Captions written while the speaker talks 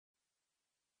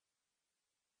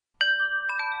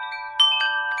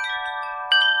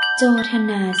โจท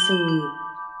นาสูตร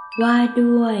ว่า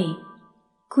ด้วย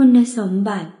คุณสม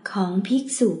บัติของภิก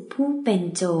ษุผู้เป็น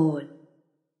โจทย์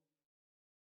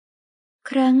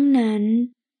ครั้งนั้น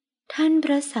ท่านพ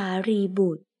ระสารี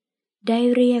บุตรได้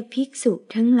เรียกภิกษุ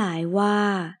ทั้งหลายว่า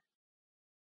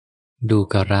ดู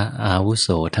กระอาวุโส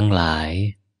ทั้งหลาย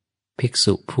ภิก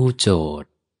ษุผู้โจทย์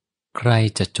ใคร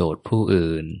จะโจทย์ผู้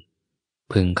อื่น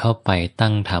พึงเข้าไป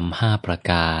ตั้งธรรม5 ประ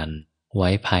การไว้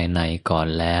ภายในก่อน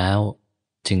แล้ว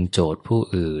จึงโจทย์ผู้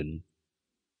อื่น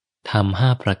ธรรม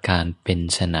5 ประการเป็น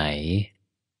ไฉน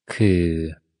คือ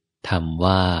ธรรม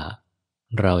ว่า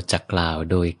เราจักกล่าว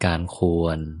โดยการคว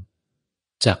ร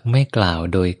จักไม่กล่าว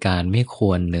โดยการไม่ค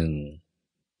วรหนึ่ง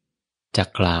จัก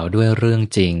กล่าวด้วยเรื่อง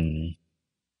จริง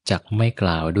จักไม่ก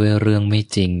ล่าวด้วยเรื่องไม่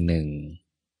จริงหนึ่ง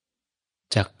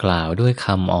จักกล่าวด้วยค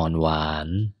ำอ่อนหวาน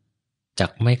จั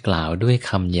กไม่กล่าวด้วย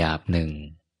คำหยาบหนึ่ง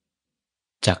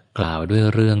จักกล่าวด้วย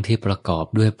เรื่องที่ประกอบ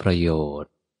ด้วยประโยชน์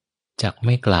จักไ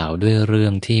ม่กล่าวด้วยเรื่อ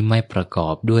งที่ไม่ประกอ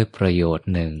บด้วยประโยชน์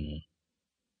หนึ่ง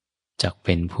จักเ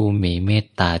ป็นผู้มีเมต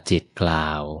ตาจิตกล่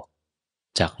าว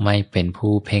จักไม่เป็น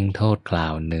ผู้เพ่งโทษกล่า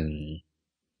วหนึ่ง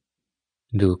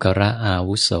ดูกระอา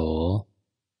วุโส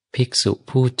ภิกษุ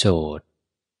ผู้โจทย์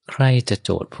ใครจะโจ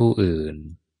ทย์ผู้อื่น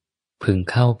พึง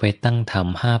เข้าไปตั้งธรรม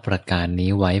5 ประการ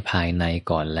นี้ไว้ภายใน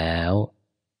ก่อนแล้ว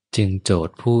จึงโจท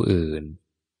ย์ผู้อื่น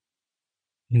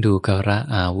ดูกระ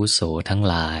อาวุโสทั้ง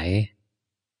หลาย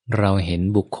เราเห็น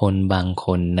บุคคลบางค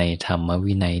นในธรรม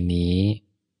วินัยนี้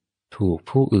ถูก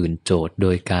ผู้อื่นโจทย์โด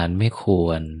ยการไม่คว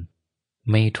ร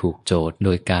ไม่ถูกโจทย์โด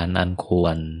ยการอันคว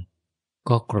ร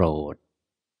ก็โกรธ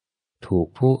ถูก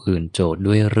ผู้อื่นโจทย์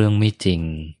ด้วยเรื่องไม่จริง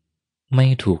ไม่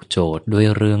ถูกโจทย์ด้วย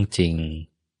เรื่องจริง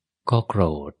ก็โกร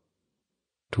ธ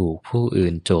ถูกผู้อื่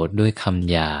นโจทย์ด้วยคำ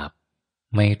หยาบ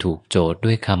ไม่ถูกโจทย์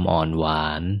ด้วยคำอ่อนหวา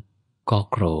นก็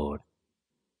โกรธ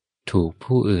ถูก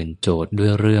ผู้อื่นโจทย์ด้ว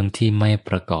ยเรื่องที่ไม่ป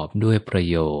ระกอบด้วยประ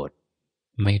โยชน์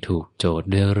ไม่ถูกโจทย์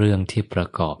ด้วยเรื่องที่ประ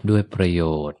กอบด้วยประโย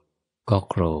ชน์ก็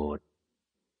โกรธ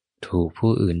ถูก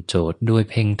ผู้อื่นโจทย์ด้วย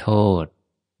เพ่งโทษ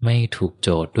ไม่ถูกโจ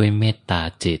ทย์ด้วยเมตตา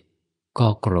จิตก็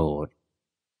โกรธ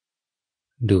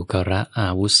ดูกระอา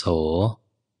วุโส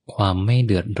ความไม่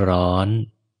เดือดร้อน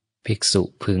ภิกษุ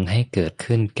พึงให้เกิด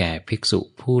ขึ้นแก่ภิกษุ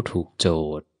ผู้ถูกโจ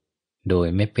ทย์โดย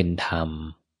ไม่เป็นธรรม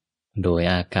โดย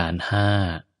อาการ5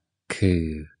คือ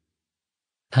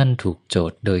ท่านถูกโจ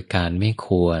ทย์โดยการไม่ค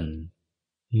วร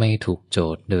ไม่ถูกโจ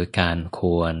ทย์โดยการค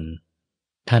วร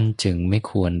ท่านจึงไม่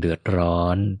ควรเดือดร้อ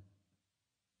น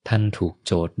ท่านถูก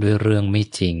โจทย์ด้วยเรื่องไม่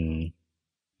จริง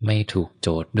ไม่ถูกโจ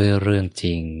ทย์ด้วยเรื่องจ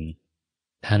ริง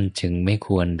ท่านจึงไม่ค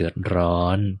วรเดือดร้อ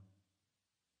น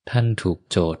ท่านถูก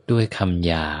โจทย์ด้วยคำห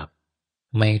ยาบ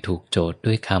ไม่ถูกโจทย์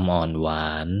ด้วยคำอ่อนหวา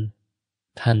น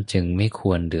ท่านจึงไม่ค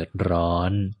วรเดือดร้อ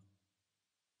น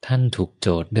ท่านถูกโจ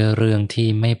ทย์ด้วยเรื่องที่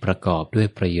ไม่ประกอบด้วย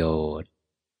ประโยชน์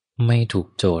ไม่ถูก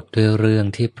โจทย์ด้วยเรื่อง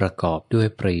ที่ประกอบด้วย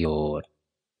ประโยชน์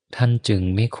ท่านจึง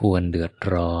ไม่ควรเดือด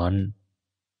ร้อน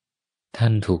ท่า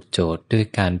นถูกโจทย์ด้วย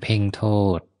การเพ่งโท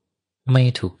ษไม่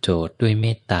ถูกโจทย์ด้วยเม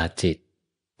ตตาจิต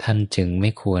ท่านจึงไม่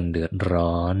ควรเดือด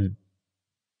ร้อน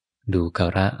ดูก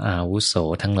ระอาวุโส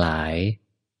ทั้งหลาย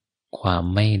ความ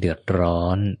ไม่เดือดร้อ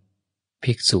น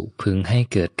ภิกษุพึงให้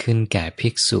เกิดขึ้นแก่ภิ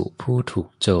กษุผู้ถูก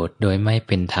โจทย์โดยไม่เ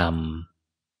ป็นธรรม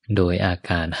โดยอา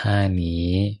การ5นี้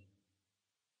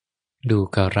ดู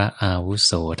กระอาวุโ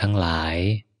สทั้งหลาย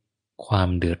ความ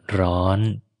เดือดร้อน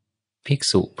ภิก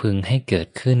ษุพึงให้เกิด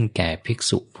ขึ้นแก่ภิก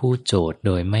ษุผู้โจทย์โ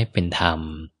ดยไม่เป็นธรรม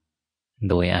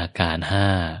โดยอาการ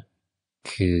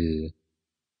5คือ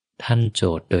ท่านโจ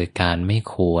ทย์โดยการไม่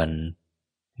ควร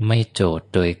ไม่โจทย์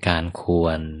โดยการคว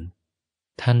ร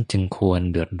ท่านจึงควร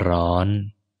เดือดร้อน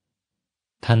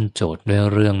ท่านโจทย์ด้วย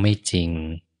เรื่องไม่จริง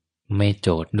ไม่โจ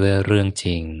ทย์ด้วยเรื่องจ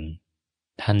ริง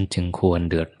ท่านจึงควร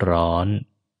เดือดร้อน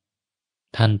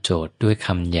ท่านโจทย์ด้วยค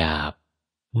ำหยาบ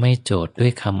ไม่โจทย์ด้ว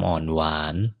ยคำอ่อนหวา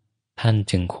นท่าน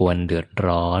จึงควรเดือด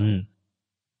ร้อน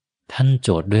ท่านโจ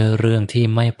ทย์ด้วยเรื่องที่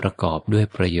ไม่ประกอบด้วย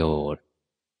ประโยชน์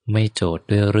ไม่โจทย์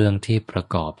ด้วยเรื่องที่ประ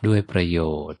กอบด้วยประโย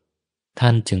ชน์ท่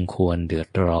านจึงควรเดือด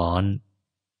ร้อน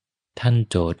ท่าน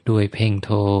โจทย์ด้วยเพ่งโ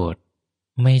ทษ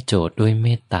ไม่โจทย์ด้วยเม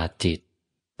ตตาจิต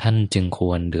ท่านจึงค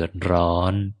วรเดือดร้อ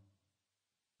น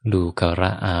ดูกร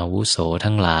ะอาวุโส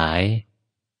ทั้งหลาย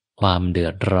ความเดื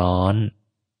อดร้อน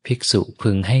ภิกษุพึ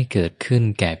งให้เกิดขึ้น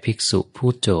แก่ภิกษุผู้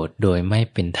โจทย์โดยไม่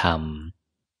เป็นธรรม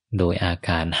โดยอาก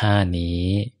าร5นี้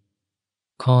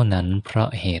ข้อนั้นเพราะ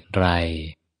เหตุไร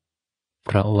เพ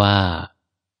ราะว่า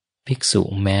ภิกษุ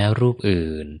แม้รูป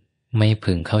อื่นไม่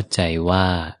พึงเข้าใจว่า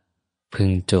พึ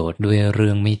งโจทย์ด้วยเรื่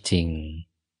องไม่จริง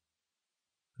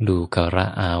ดูกระ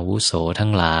อาวุโสทั้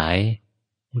งหลาย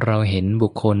เราเห็นบุ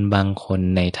คคลบางคน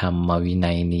ในธรรมวิ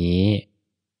นัยนี้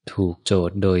ถูกโจ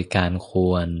ทย์โดยการค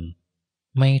วร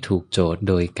ไม่ถูกโจทย์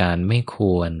โดยการไม่ค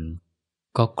วร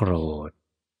ก็โกรธ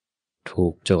ถู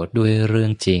กโจทย์ด้วยเรื่อ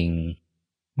งจริง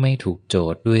ไม่ถูกโจ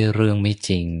ทย์ด้วยเรื่องไม่จ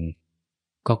ริง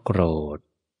ก็โกรธ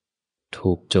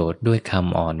ถูกโจทย์ด้วยค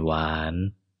ำอ่อนหวาน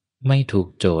ไม่ถูก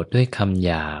โจทย์ด้วยคำห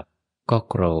ยาบก็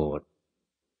โกรธ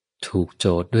ถูกโจ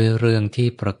ทย์ด้วยเรื่องที่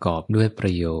ประกอบด้วยปร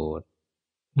ะโยชน์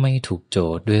ไม่ถูกโจ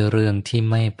ทย์ด้วยเรื่องที่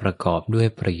ไม่ประกอบด้วย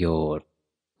ประโยชน์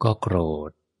ก็โกร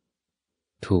ธ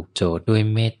ถูกโจทย์ด้วย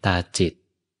เมตตาจิต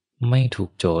ไม่ถู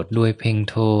กโจทย์ด้วยเพ่ง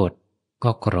โทษ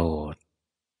ก็โกรธ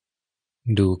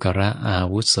ดูกระอา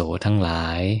วุโสทั้งหลา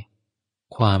ย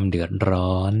ความเดือด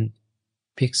ร้อน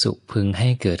ภิกษุพึงให้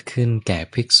เกิดขึ้นแก่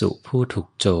ภิกษุผู้ถูก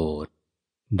โจทย์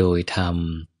โดยธรรม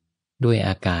ด้วย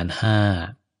อาการห้า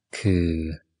คือ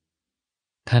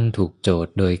ท่านถูกโจท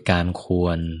ย์โดยการคว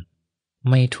ร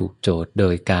ไม่ถูกโจทย์โด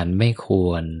ยการไม่ค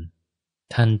วร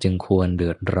ท่านจึงควรเดื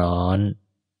อดร้อน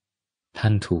ท่า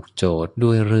นถูกโจทย์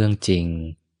ด้วยเรื่องจริง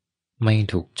ไม่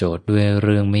ถูกโจทย์ด้วยเ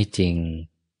รื่องไม่จริง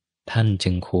ท่านจึ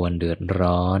งควรเดือด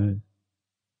ร้อน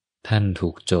ท่านถู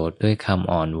กโจทย์ด้วยค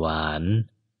ำอ่อนหวาน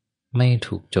ไม่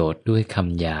ถูกโจทย์ด้วยค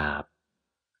ำหยาบ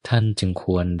ท่านจึงค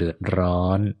วรเดือดร้อ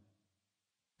น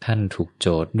ท่านถูกโจ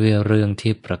ทย์ด้วยเรื่อง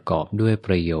ที่ประกอบด้วยป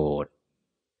ระโยชน์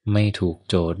ไม่ถูก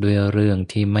โจทย์ด้วยเรื่อง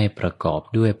ที่ไม่ประกอบ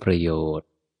ด้วยประโยชน์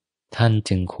ท่าน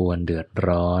จึงควรเดือด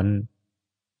ร้อน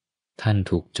ท่าน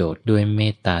ถูกโจทย์ด้วยเม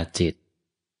ตตาจิต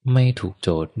ไม่ถูกโจ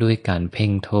ทย์ด้วยการเพ่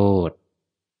งโทษ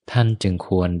ท่านจึงค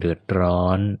วรเดือดร้อ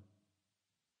น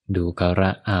ดูกร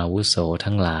ะอาวุโส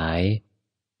ทั้งหลาย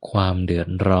ความเดือด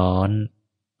ร้อน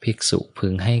ภิกษุพึ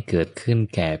งให้เกิดขึ้น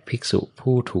แก่ภิกษุ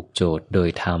ผู้ถูกโจทย์โดย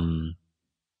ธรรม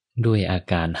ด้วยอา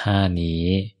การห้านี้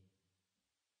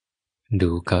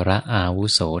ดูกระอาวุ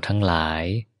โสทั้งหลาย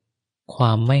คว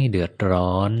ามไม่เดือด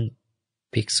ร้อน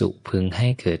ภิกษุพึงให้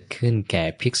เกิดขึ้นแก่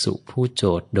ภิกษุผู้โจ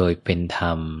ทย์โดยเป็นธร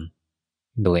รม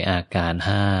โดยอาการ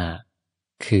ห้า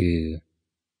คือ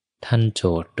ท่านโจ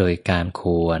ทย์โดยการค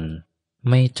วร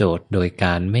ไม่โจทย์โดยก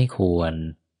ารไม่ควร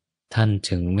ท่าน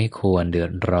จึงไม่ควรเดือ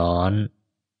ดร้อน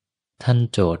ท่าน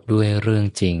โจทย์ด้วยเรื่อง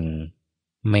จริง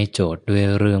ไม่โจทย์ด้วย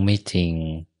เรื่องไม่จริง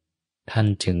ท่าน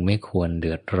จึงไม่ควรเ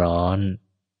ดือดร้อน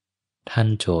ท่าน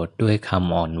โจทย์ด้วยค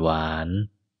ำอ่อนหวาน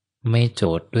ไม่โจ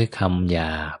ทย์ด้วยคำหย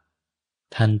าบ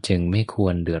ท่านจึงไม่คว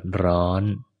รเดือดร้อน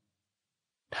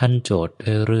ท่านโจทย์ด้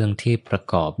วยเรื่องที่ประ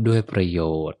กอบด้วยประโย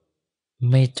ชน์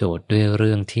ไม่โจทย์ด้วยเ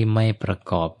รื่องที่ไม่ประ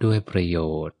กอบด้วยประโย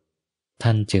ชน์ท่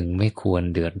านจึงไม่ควร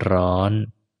เดือดร้อน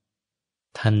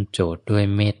ท่านโจทย์ด้วย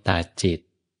เมตตาจิต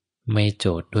ไม่โจ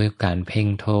ทย์ด้วยการเพ่ง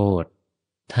โทษ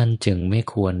ท่านจึงไม่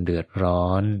ควรเดือดร้อ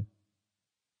น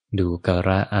ดูกร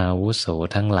ะอาวุโส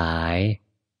ทั้งหลาย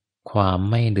ความ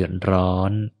ไม่เดือดร้อ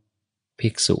นภิ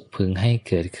กษุพึงให้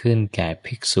เกิดขึ้นแก่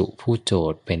ภิกษุผู้โจ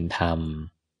ทย์เป็นธรรม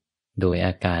โดยอ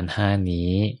าการห้า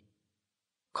นี้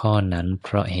ข้อนั้นเพ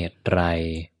ราะเหตุไร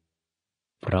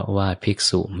เพราะว่าภิก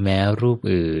ษุแม้รูป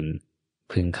อื่น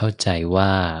พึงเข้าใจว่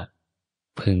า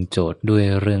พึงโจทย์ด้วย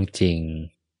เรื่องจริง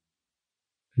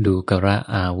ดูกระ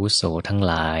อาวุโสทั้ง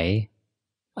หลาย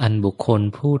อันบุคคล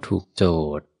ผู้ถูกโจ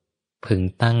ทย์พึง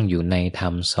ตั้งอยู่ในธรร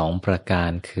มสองประกา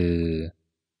รคือ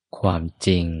ความจ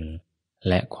ริง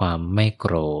และความไม่โก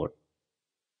รธ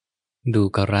ดู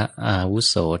กระอาวุ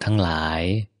โสทั้งหลาย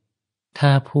ถ้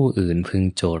าผู้อื่นพึง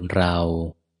โจทย์เรา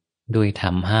ด้วยธร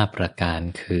รมห้าประการ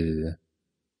คือ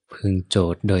พึงโจ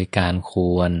ทย์โดยการค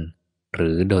วรห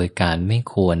รือโดยการไม่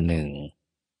ควรหนึ่ง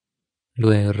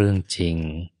ด้วยเรื่องจริง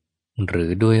หรือ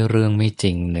ด้วยเรื่องไม่จ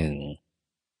ริงหนึ่ง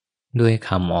ด้วยค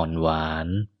ำอ่อนหวาน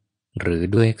หรือ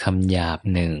ด้วยคำหยาบ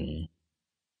หนึ่ง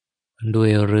ด้ว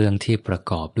ยเรื่องที่ประ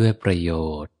กอบด้วยประโย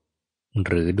ชน์ห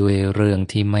รือด้วยเรื่อง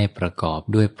ที่ไม่ประกอบ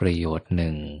ด้วยประโยชน์ห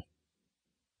นึ่ง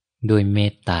ด้วยเม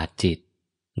ตตาจิต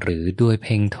หรือด้วยเ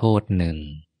พ่งโทษหนึ่ง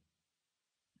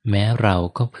แม้เรา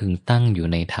ก็พึงตั้งอยู่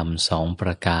ในธรรมสองป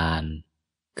ระการ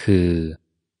คือ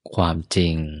ความจริ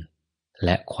งแล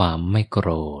ะความไม่โกร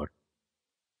ธ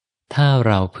ถ้าเ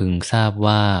ราพึงทราบ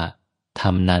ว่าธร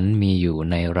รมนั้นมีอยู่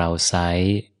ในเราไซร้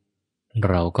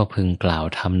เราก็พึงกล่าว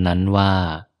ธรรมนั้นว่า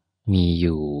มีอ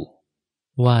ยู่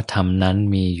ว่าธรรมนั้น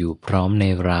มีอยู่พร้อมใน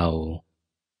เรา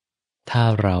ถ้า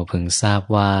เราพึงทราบ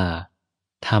ว่า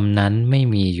ธรรมนั้นไม่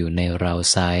มีอยู่ในเรา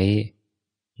ไซร้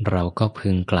เราก็พึ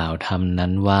งกล่าวธรรมนั้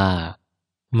นว่า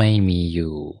ไม่มีอ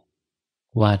ยู่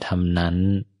ว่าธรรมนั้น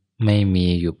ไม่มี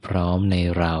อยู่พร้อมใน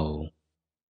เรา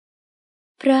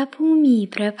พระผู้มี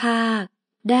พระภาค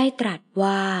ได้ตรัส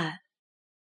ว่า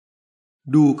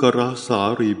ดูกระสา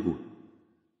รีบุตร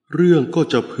เรื่องก็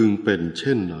จะพึงเป็นเ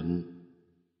ช่นนั้น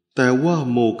แต่ว่า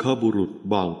โมฆะบุรุษ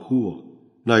บางพวก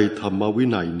ในธรรมวิ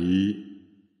นัยนี้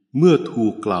เมื่อถู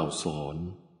กกล่าวสอน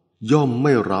ย่อมไ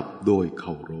ม่รับโดยเค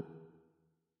ารพ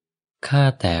ข้า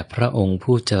แต่พระองค์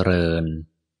ผู้เจริญ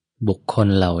บุคคล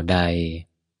เหล่าใด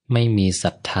ไม่มีศ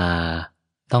รัทธา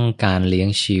ต้องการเลี้ยง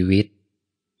ชีวิต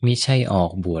มิใช่ออ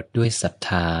กบวชด้วยศรัทธ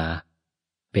า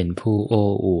เป็นผู้โอ้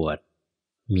อวด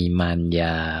มีมารย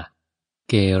า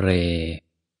เกเร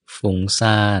ฟุ้ง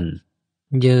ซ่าน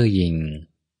เย่อหยิ่ง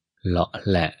เลาะ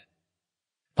แหละ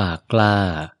ปากกล้า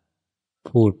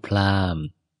พูดพล่าม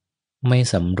ไม่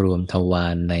สำรวมทวา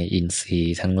รในอินทรี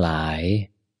ย์ทั้งหลาย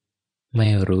ไม่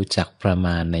รู้จักประม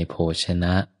าณในโภชน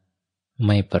ะไ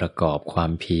ม่ประกอบควา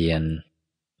มเพียร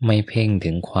ไม่เพ่ง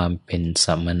ถึงความเป็นส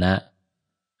มณะ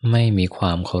ไม่มีคว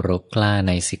ามเคารพกล้าใ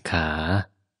นสิกขา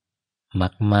มั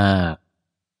กมาก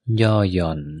ย่อหย่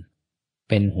อนเ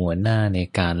ป็นหัวหน้าใน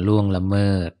การล่วงละเ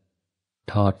มิด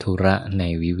ทอดทุระใน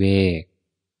วิเวก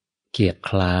เกียจค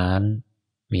ร้าน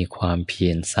มีความเพี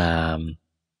ยรทราม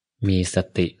มีส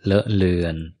ติเลอะเลือ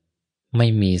นไม่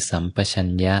มีสัมปชัญ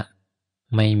ญะ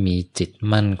ไม่มีจิต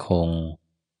มั่นคง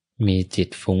มีจิต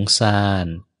ฟุ้งซ่าน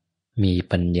มี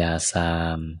ปัญญาทรา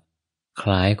มค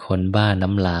ล้ายคนบ้าน้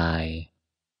ำลาย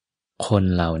คน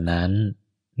เหล่านั้น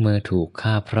เมื่อถูก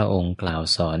ข้าพระองค์กล่าว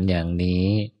สอนอย่างนี้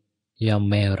ย่อม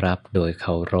ไม่รับโดยเค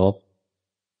ารพ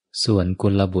ส่วนกุ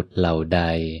ลบุตรเหล่าใด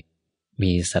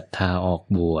มีศรัทธาออก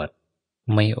บวช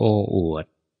ไม่โอ้อวด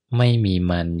ไม่มี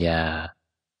มารยา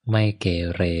ไม่เก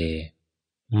เร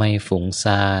ไม่ฟุ้ง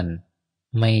ซ่าน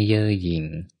ไม่เย่อหยิ่ง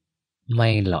ไม่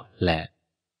เหลาะแหละ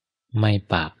ไม่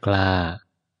ปากกล้า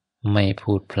ไม่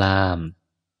พูดพล่าม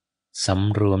ส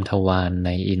ำรวมทวารใน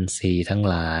อินทรีย์ทั้ง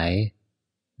หลาย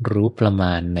รู้ประม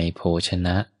าณในโภชน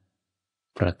ะ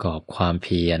ประกอบความเ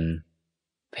พียร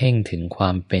เพ่งถึงคว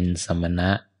ามเป็นสมณ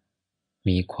ะ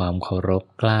มีความเคารพ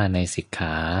กล้าในสิกข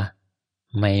า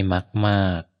ไม่มักมา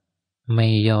กไม่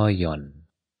ย่อหย่อน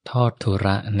ทอดทุร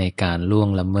ะในการล่วง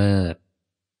ละเมิด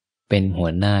เป็นหั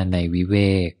วหน้าในวิเว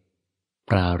ก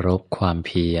ปรารภความเ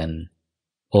พียร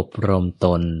อบรมต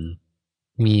น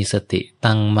มีสติ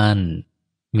ตั้งมั่น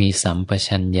มีสัมป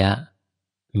ชัญญะ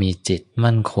มีจิต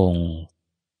มั่นคง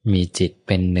มีจิตเ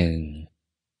ป็นหนึ่ง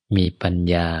มีปัญ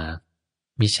ญา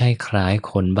มิใช่คล้าย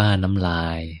คนบ้าน้ำลา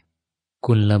ย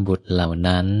กุลบุตรเหล่า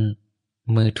นั้น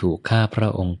เมื่อถูกข้าพระ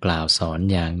องค์กล่าวสอน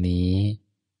อย่างนี้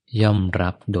ย่อมรั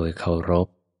บโดยเคารพ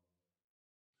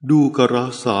ดูกรา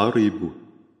สารีบุตร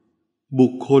บุ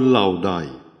คคลเหล่าใด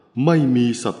ไม่มี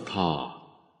ศรัทธา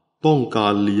ต้องกา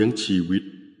รเลี้ยงชีวิต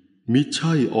มิใ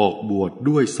ช่ออกบวช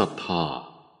ด้วยศรัทธา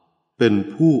เป็น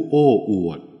ผู้โอ้อ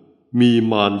วดมี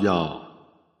มารยา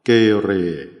เกเร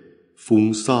ฟุ้ง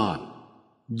ซ่าน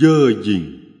เย่อหยิ่ง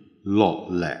เหลาะ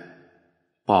แหละ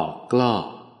ปากกล้า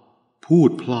พู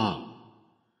ดพล่าง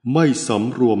ไม่ส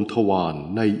ำรวมทวาร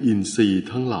ในอินทรีย์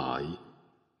ทั้งหลาย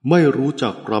ไม่รู้จั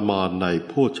กประมาณใน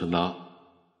โภชนะ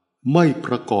ไม่ป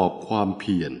ระกอบความเ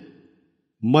พียร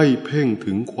ไม่เพ่ง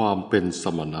ถึงความเป็นส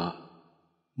มณะ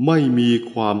ไม่มี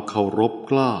ความเคารพ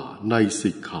กล้าใน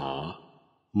สิกขา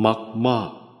มักมา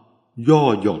กย่อ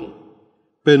หย่อน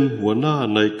เป็นหัวหน้า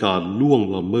ในการล่วง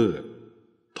ละเมิด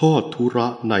ทอดทุระ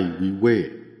ในวิเวก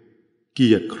เ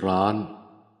กียจคร้าน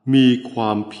มีคว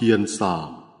ามเพียรทรา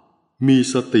มมี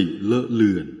สติเลอะเ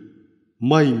ลือน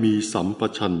ไม่มีสัมป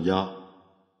ชัญญะ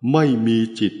ไม่มี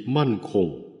จิตมั่นคง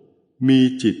มี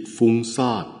จิตฟุ้ง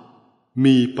ซ่าน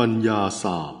มีปัญญาท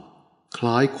รามค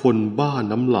ล้ายคนบ้า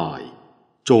น้ำลาย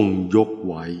จงยก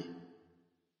ไว้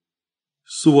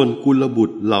ส่วนกุลบุ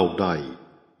ตรเหล่าใด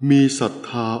มีศรัทธ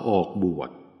าออกบวช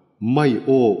ไม่โ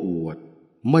อ้อวด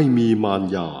ไม่มีมาร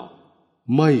ยา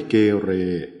ไม่เกเร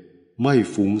ไม่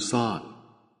ฟุ้งซ่าน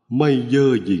ไม่เย่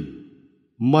อหยิ่ง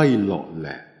ไม่เหลาะแหล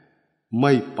ะไ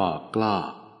ม่ปากกล้า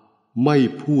ไม่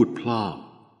พูดพล่าม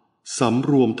สำ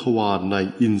รวมทวารใน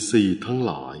อินทรีย์ทั้ง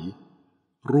หลาย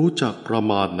รู้จักประ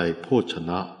มาณในโภช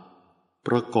นะป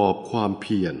ระกอบความเ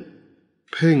พียร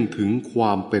เพ่งถึงคว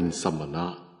ามเป็นสมณะ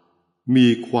มี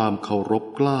ความเคารพ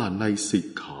กล้าในสิก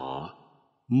ขา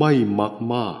ไม่มัก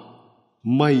มาก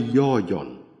ไม่ย่อหย่อน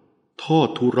ทอด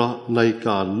ทุระในก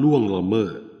ารล่วงละเมิ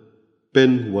ดเป็น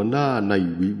หัวหน้าใน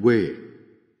วิเวก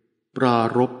ปรา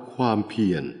รภความเพี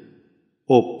ยร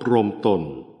อบรมตน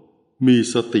มี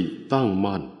สติตั้ง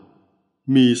มั่น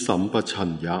มีสัมปชัญ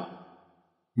ญะ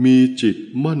มีจิต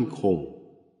มั่นคง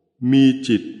มี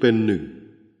จิตเป็นหนึ่ง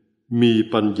มี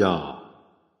ปัญญา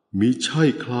มิใช่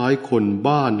คล้ายคน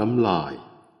บ้าน้ำลาย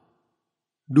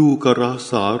ดูกรา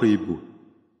สารีบุตร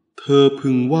เธอพึ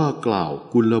งว่ากล่าว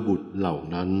กุลบุตรเหล่า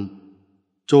นั้น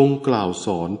จงกล่าวส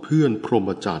อนเพื่อนพรหม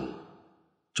จรรย์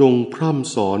จงพร่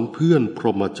ำสอนเพื่อนพร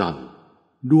หมจรรย์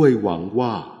ด้วยหวังว่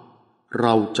าเร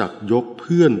าจักยกเ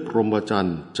พื่อนพรหมจรร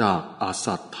ย์จากอ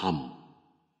สัตธรรม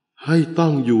ให้ตั้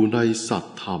งอยู่ในสัต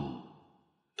ธรรม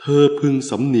เธอพึง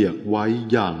สำเนียกไว้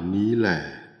อย่างนี้แหละ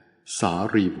สา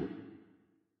รีบุตร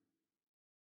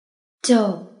จ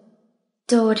บ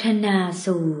โจทนา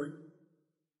สูตร